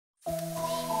This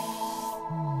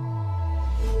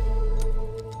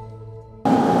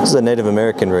is a Native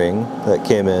American ring that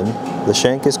came in. The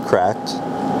shank is cracked.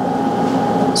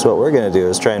 So what we're going to do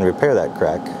is try and repair that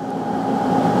crack.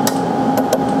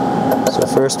 So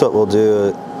first what we'll do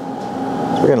is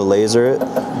we're going to laser it,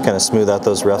 kind of smooth out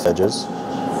those rough edges.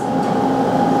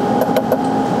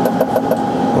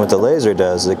 And what the laser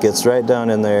does is it gets right down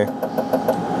in there,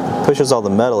 pushes all the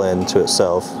metal into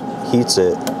itself, heats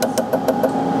it,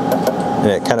 and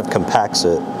it kind of compacts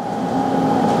it.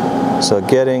 So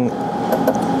getting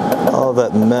all of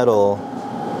that metal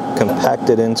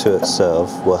compacted into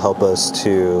itself will help us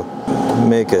to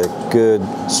make a good,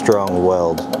 strong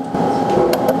weld.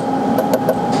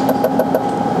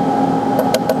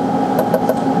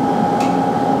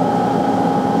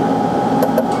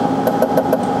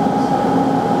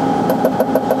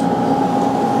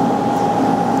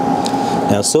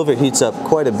 Now silver heats up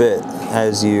quite a bit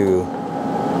as you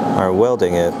are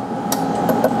welding it.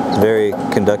 It's a very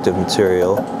conductive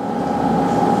material.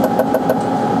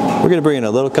 We're going to bring in a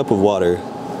little cup of water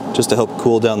just to help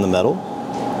cool down the metal.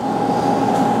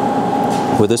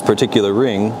 With this particular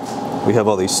ring, we have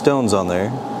all these stones on there.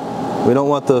 We don't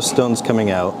want those stones coming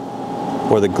out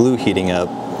or the glue heating up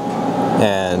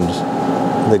and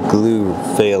the glue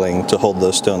failing to hold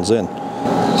those stones in.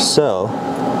 So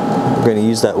we're going to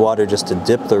use that water just to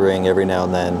dip the ring every now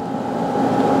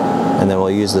and then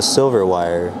we'll use the silver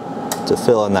wire to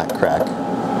fill in that crack.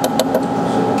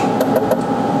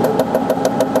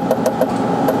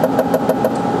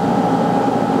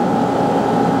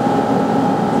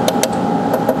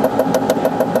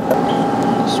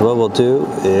 So what we'll do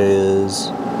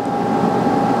is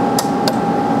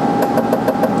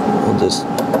we'll just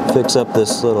fix up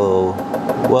this little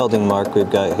welding mark we've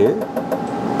got here.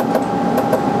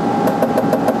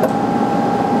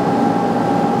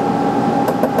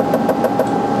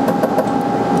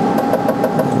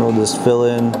 And we'll just fill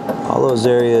in all those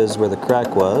areas where the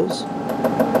crack was.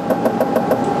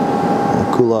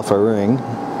 And cool off our ring.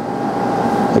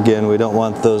 Again, we don't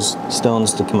want those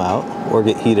stones to come out or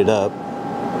get heated up.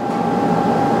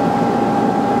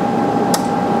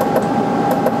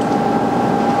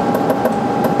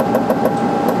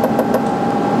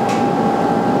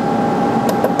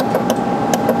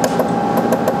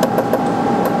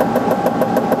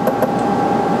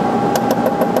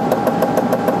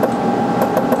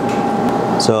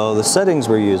 So the settings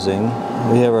we're using,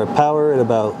 we have our power at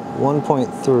about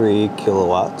 1.3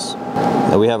 kilowatts.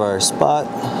 And we have our spot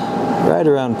right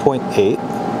around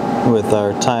 0.8 with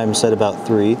our time set about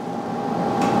 3.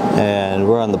 And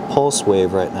we're on the pulse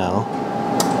wave right now.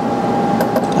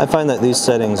 I find that these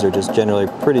settings are just generally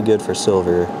pretty good for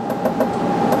silver.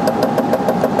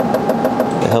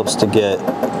 It helps to get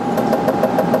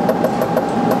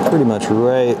pretty much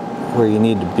right where you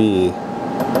need to be.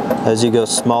 As you go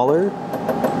smaller,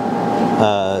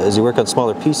 as you work on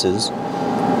smaller pieces,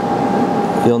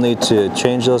 you'll need to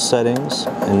change those settings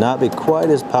and not be quite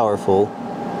as powerful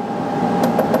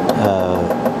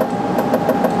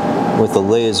with the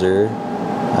laser,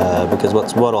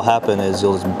 because what'll happen is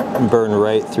you'll just burn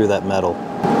right through that metal.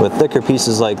 With thicker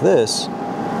pieces like this,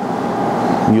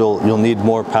 you'll need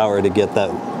more power to get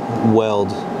that weld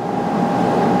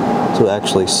to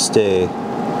actually stay.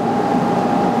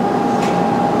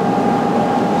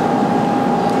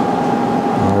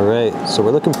 Alright, so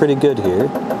we're looking pretty good here.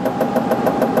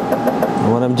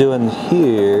 And what I'm doing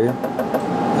here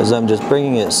is I'm just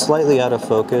bringing it slightly out of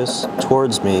focus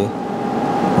towards me.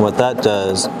 And what that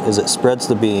does is it spreads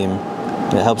the beam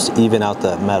and it helps to even out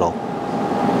that metal.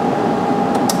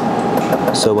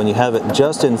 So when you have it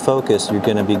just in focus, you're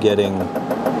going to be getting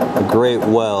a great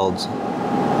weld,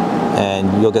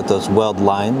 and you'll get those weld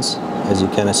lines as you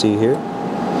kind of see here.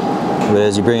 But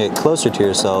as you bring it closer to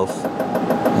yourself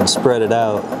and spread it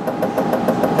out,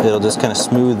 it'll just kind of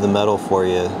smooth the metal for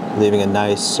you, leaving a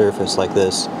nice surface like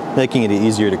this, making it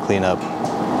easier to clean up.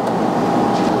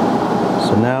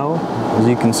 So now, as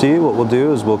you can see, what we'll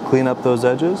do is we'll clean up those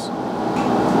edges.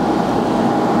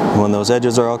 When those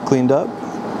edges are all cleaned up,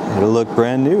 it'll look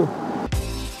brand new.